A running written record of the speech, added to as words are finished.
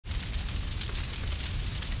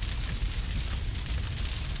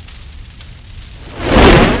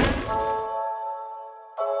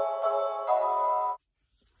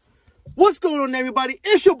What's going on, everybody?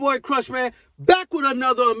 It's your boy Crush, man, back with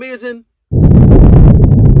another amazing banging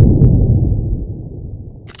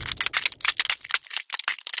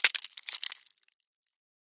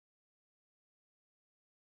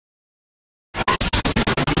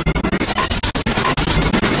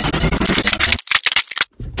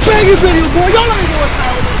video, boy. Y'all already know what's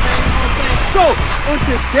happening, man. You know what I'm saying? So, on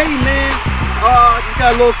today, man, just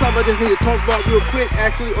got a little something I just need to talk about real quick.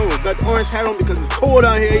 Actually, got the orange hat on because it's cold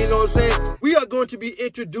out here, you know what I'm saying? We are going to be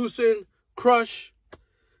introducing Crush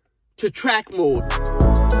to track mode,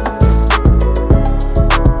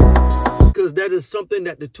 because that is something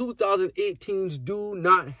that the 2018s do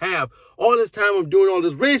not have. All this time I'm doing all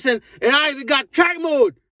this racing and I even got track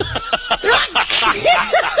mode.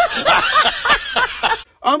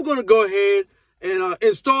 I'm gonna go ahead and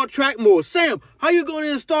install track mode. Sam, how you gonna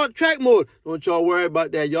install track mode? Don't y'all worry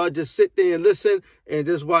about that. Y'all just sit there and listen and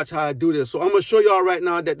just watch how I do this. So I'm gonna show y'all right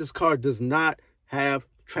now that this car does not have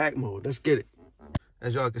track mode. Let's get it.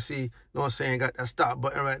 As y'all can see, you know what I'm saying, got that stop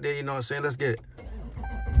button right there, you know what I'm saying? Let's get it.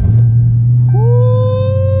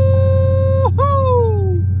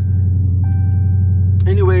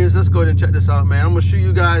 Anyways, let's go ahead and check this out, man. I'm gonna show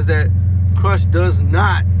you guys that Crush does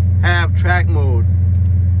not have track mode.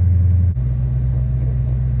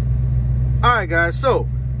 All right, guys, so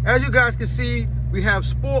as you guys can see, we have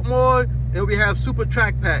sport mode and we have super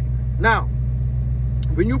track pack. Now,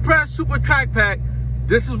 when you press super track pack,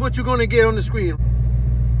 this is what you're gonna get on the screen.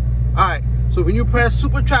 All right, so when you press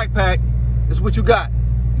super track pack, this is what you got.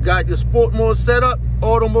 You got your sport mode set up,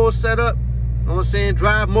 auto mode set up, you know what I'm saying,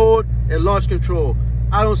 drive mode, and launch control.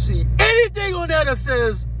 I don't see anything on there that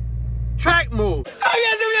says track mode.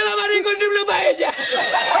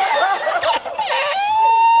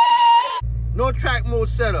 No track mode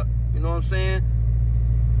setup, you know what I'm saying?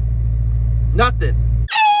 Nothing.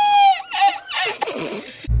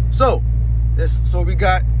 So we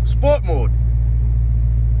got sport mode.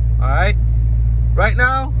 All right, right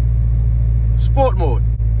now, sport mode.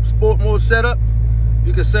 Sport mode setup.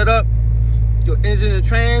 You can set up your engine and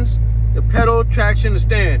trans, your pedal, traction, and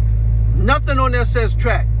steering. Nothing on there says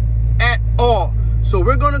track at all. So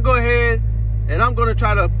we're gonna go ahead and I'm gonna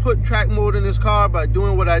try to put track mode in this car by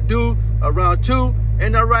doing what I do around 2.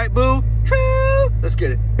 Ain't that right, boo? True. Let's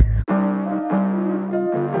get it.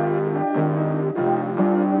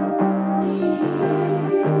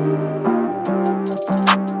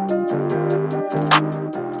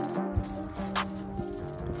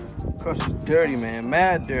 Crush is dirty, man.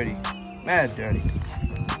 Mad dirty. Mad dirty.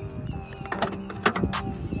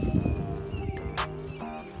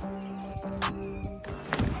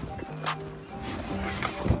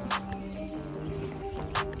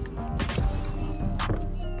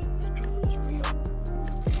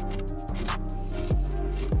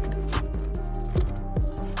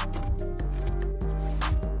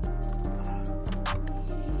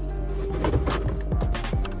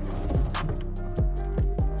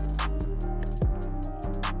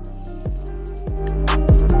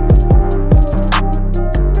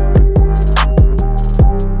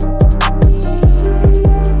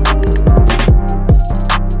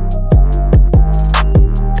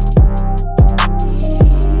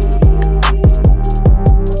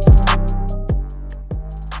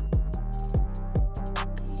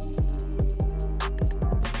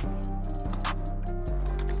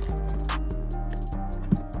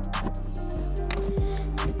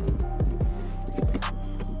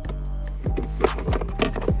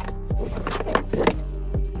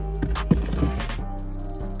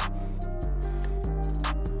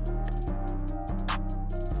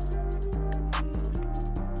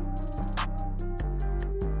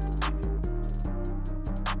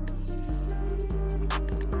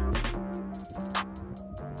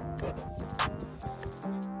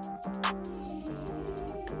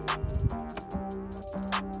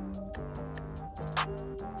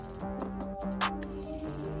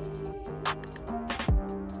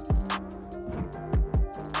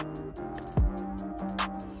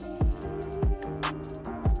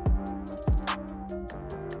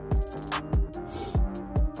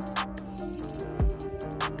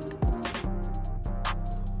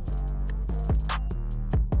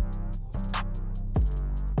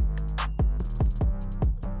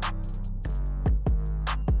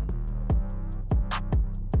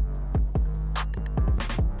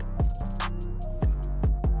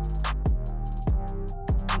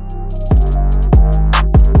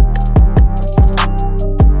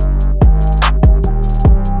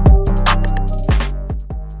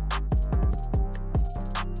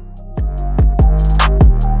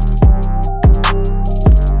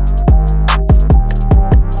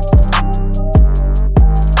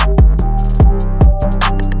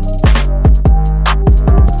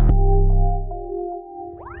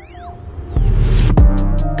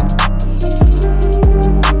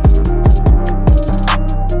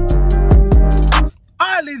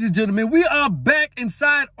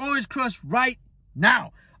 Orange Crush right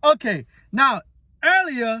now. Okay, now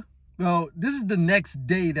earlier, well, this is the next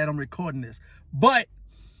day that I'm recording this, but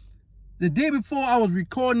the day before I was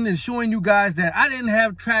recording and showing you guys that I didn't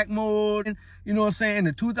have track mode. You know what I'm saying?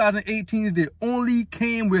 The 2018s, they only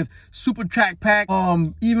came with super track pack.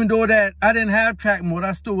 Even though that I didn't have track mode,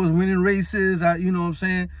 I still was winning races. You know what I'm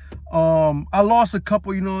saying? I lost a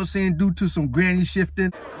couple, you know what I'm saying, due to some granny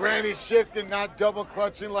shifting. Granny shifting, not double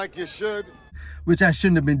clutching like you should. Which I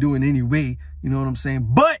shouldn't have been doing anyway, you know what I'm saying?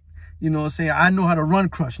 But, you know what I'm saying, I know how to run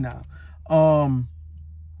crush now.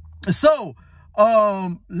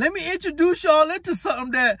 Let me introduce y'all into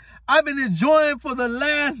something that I've been enjoying for the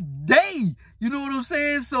last day. You know what I'm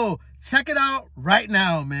saying? So check it out right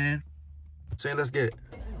now, man. Say, let's get it.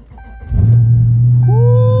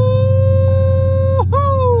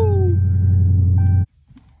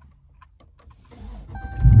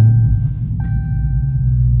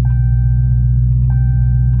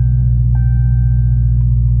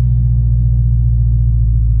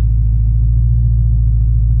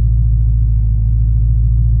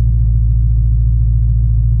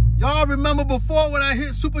 Y'all remember before when I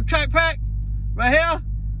hit super track pack right here?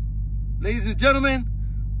 Ladies and gentlemen,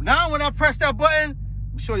 now when I press that button,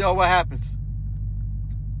 let me show y'all what happens.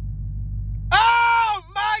 Oh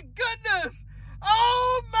my goodness!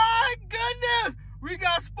 Oh my goodness! We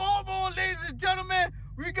got sport mode, ladies and gentlemen.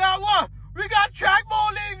 We got what? We got track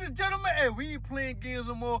mode, ladies and gentlemen. Hey, we ain't playing games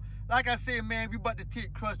no more. Like I said, man, we about to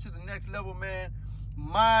take crush to the next level, man.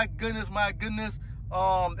 My goodness, my goodness.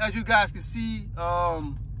 As you guys can see,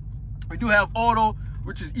 we do have auto,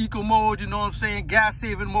 which is eco mode, you know what I'm saying? Gas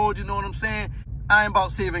saving mode, you know what I'm saying? I ain't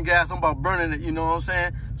about saving gas, I'm about burning it, you know what I'm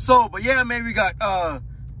saying? So, but yeah, man, we got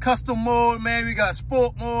custom mode, man. We got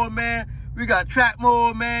sport mode, man. We got track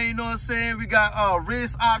mode, man, you know what I'm saying? We got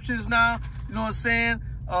race options now, you know what I'm saying?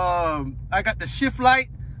 I got the shift light,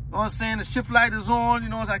 you know what I'm saying? The shift light is on, you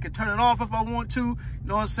know what I'm saying? I can turn it off if I want to, you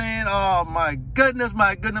know what I'm saying? Oh, my goodness,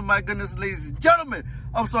 my goodness, my goodness, ladies and gentlemen.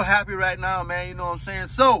 I'm so happy right now, man, you know what I'm saying?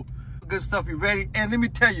 So, good stuff, you ready? And let me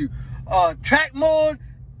tell you, track mode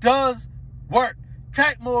does work.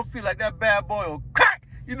 Track mode feel like that bad boy will crack.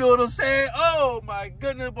 You know what I'm saying? Oh my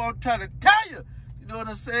goodness, but I'm trying to tell you. You know what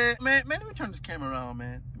I'm saying? Man, let me turn this camera around,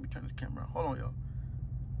 man. Let me turn this camera around. Hold on, y'all.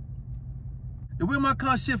 The way my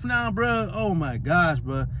car shift now, bro. Oh my gosh,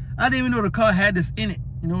 bro. I didn't even know the car had this in it.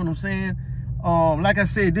 You know what I'm saying? Like I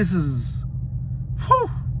said, this is, whew.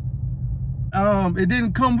 It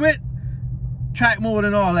didn't come with track mode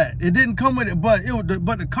and all that. It didn't come with it, but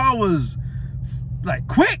the car was like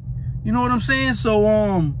quick. You know what I'm saying? So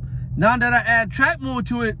now that I add track mode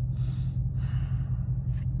to it,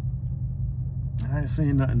 I ain't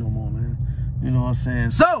saying nothing no more, man. You know what I'm saying?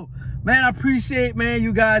 So, man, I appreciate, man,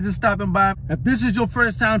 you guys just stopping by. If this is your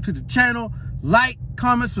first time to the channel, like,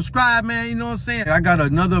 comment, subscribe, man. You know what I'm saying? I got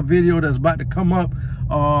another video that's about to come up.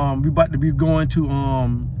 We about to be going to a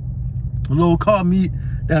little car meet.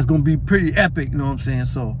 That's gonna be pretty epic, you know what I'm saying?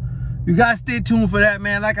 So you guys stay tuned for that,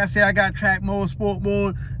 man. Like I said, I got track mode, sport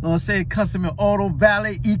mode, you know what I'm saying, custom and auto,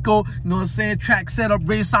 valet, eco, you know what I'm saying, track setup,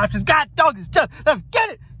 race options. God dog, it's just, let's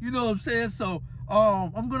get it, you know what I'm saying? So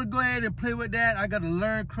I'm gonna go ahead and play with that. I gotta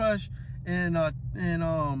learn crush and the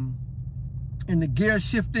gear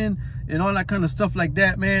shifting and all that kind of stuff like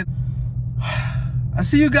that, man. I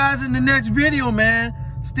see you guys in the next video, man.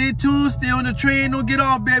 Stay tuned, stay on the train, don't get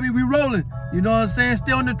off, baby. We rolling. You know what I'm saying?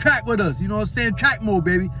 Stay on the track with us. You know what I'm saying? Track mode,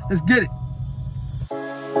 baby. Let's get it.